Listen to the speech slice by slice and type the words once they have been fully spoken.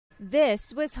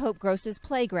This was Hope Gross's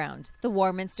playground, the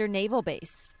Warminster Naval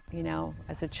Base. You know,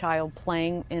 as a child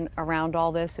playing around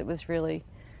all this, it was really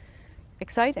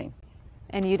exciting.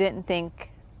 And you didn't think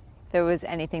there was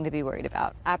anything to be worried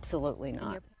about? Absolutely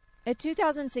not. A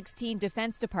 2016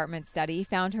 Defense Department study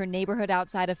found her neighborhood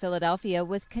outside of Philadelphia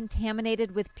was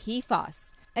contaminated with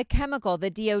PFAS, a chemical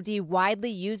the DoD widely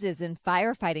uses in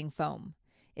firefighting foam.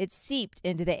 It seeped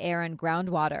into the air and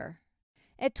groundwater.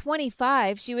 At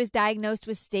 25, she was diagnosed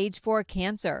with stage 4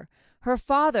 cancer. Her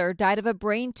father died of a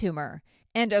brain tumor.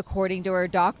 And according to her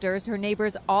doctors, her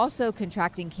neighbor's also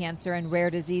contracting cancer and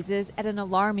rare diseases at an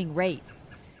alarming rate.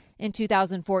 In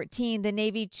 2014, the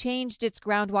Navy changed its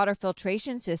groundwater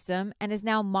filtration system and is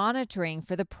now monitoring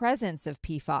for the presence of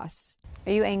PFAS.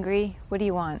 Are you angry? What do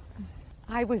you want?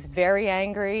 I was very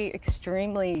angry,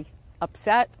 extremely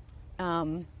upset,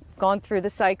 gone through the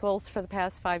cycles for the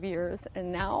past 5 years,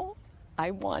 and now I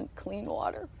want clean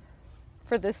water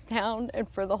for this town and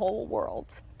for the whole world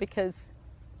because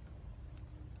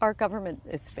our government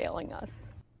is failing us.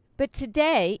 But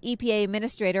today, EPA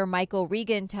Administrator Michael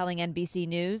Regan telling NBC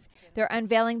News they're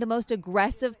unveiling the most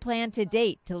aggressive plan to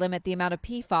date to limit the amount of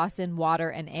PFAS in water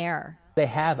and air. They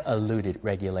have eluded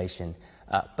regulation,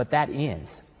 but that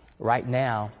ends. Right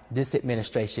now, this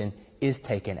administration is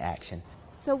taking action.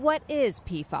 So what is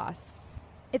PFAS?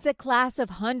 It's a class of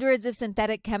hundreds of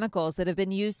synthetic chemicals that have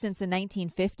been used since the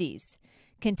 1950s.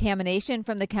 Contamination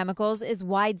from the chemicals is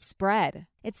widespread.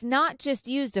 It's not just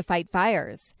used to fight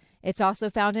fires. It's also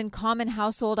found in common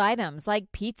household items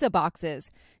like pizza boxes,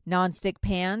 nonstick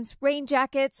pans, rain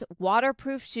jackets,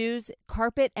 waterproof shoes,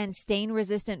 carpet, and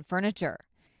stain-resistant furniture.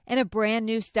 And a brand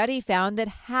new study found that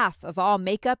half of all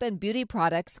makeup and beauty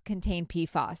products contain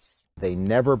PFAS. They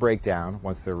never break down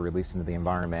once they're released into the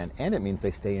environment, and it means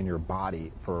they stay in your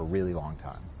body for a really long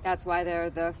time. That's why they're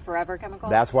the forever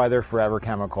chemicals? That's why they're forever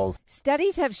chemicals.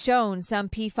 Studies have shown some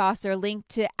PFAS are linked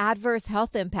to adverse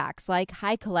health impacts like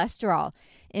high cholesterol,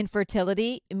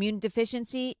 infertility, immune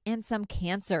deficiency, and some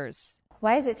cancers.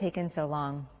 Why has it taken so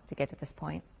long to get to this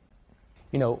point?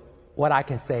 You know, what I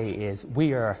can say is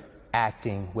we are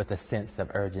acting with a sense of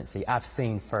urgency. I've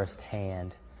seen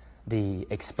firsthand the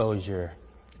exposure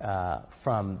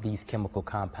from these chemical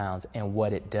compounds and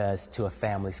what it does to a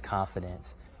family's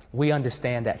confidence. We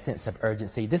understand that sense of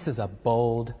urgency. This is a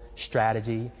bold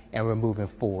strategy, and we're moving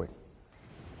forward.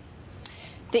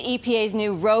 The EPA's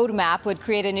new roadmap would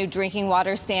create a new drinking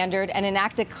water standard and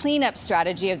enact a cleanup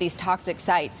strategy of these toxic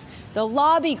sites. The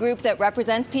lobby group that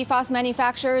represents PFAS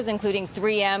manufacturers, including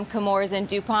 3M, Chemours, and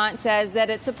DuPont, says that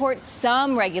it supports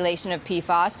some regulation of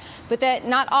PFAS, but that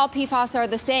not all PFAS are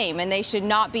the same and they should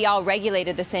not be all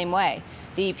regulated the same way.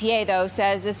 The EPA, though,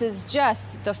 says this is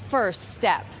just the first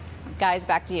step. Guys,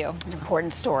 back to you.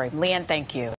 Important story. Leigh Ann,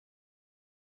 thank you.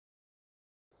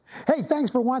 Hey, thanks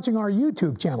for watching our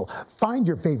YouTube channel. Find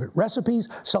your favorite recipes,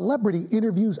 celebrity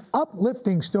interviews,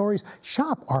 uplifting stories,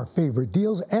 shop our favorite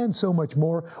deals, and so much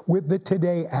more with the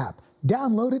Today app.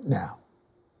 Download it now.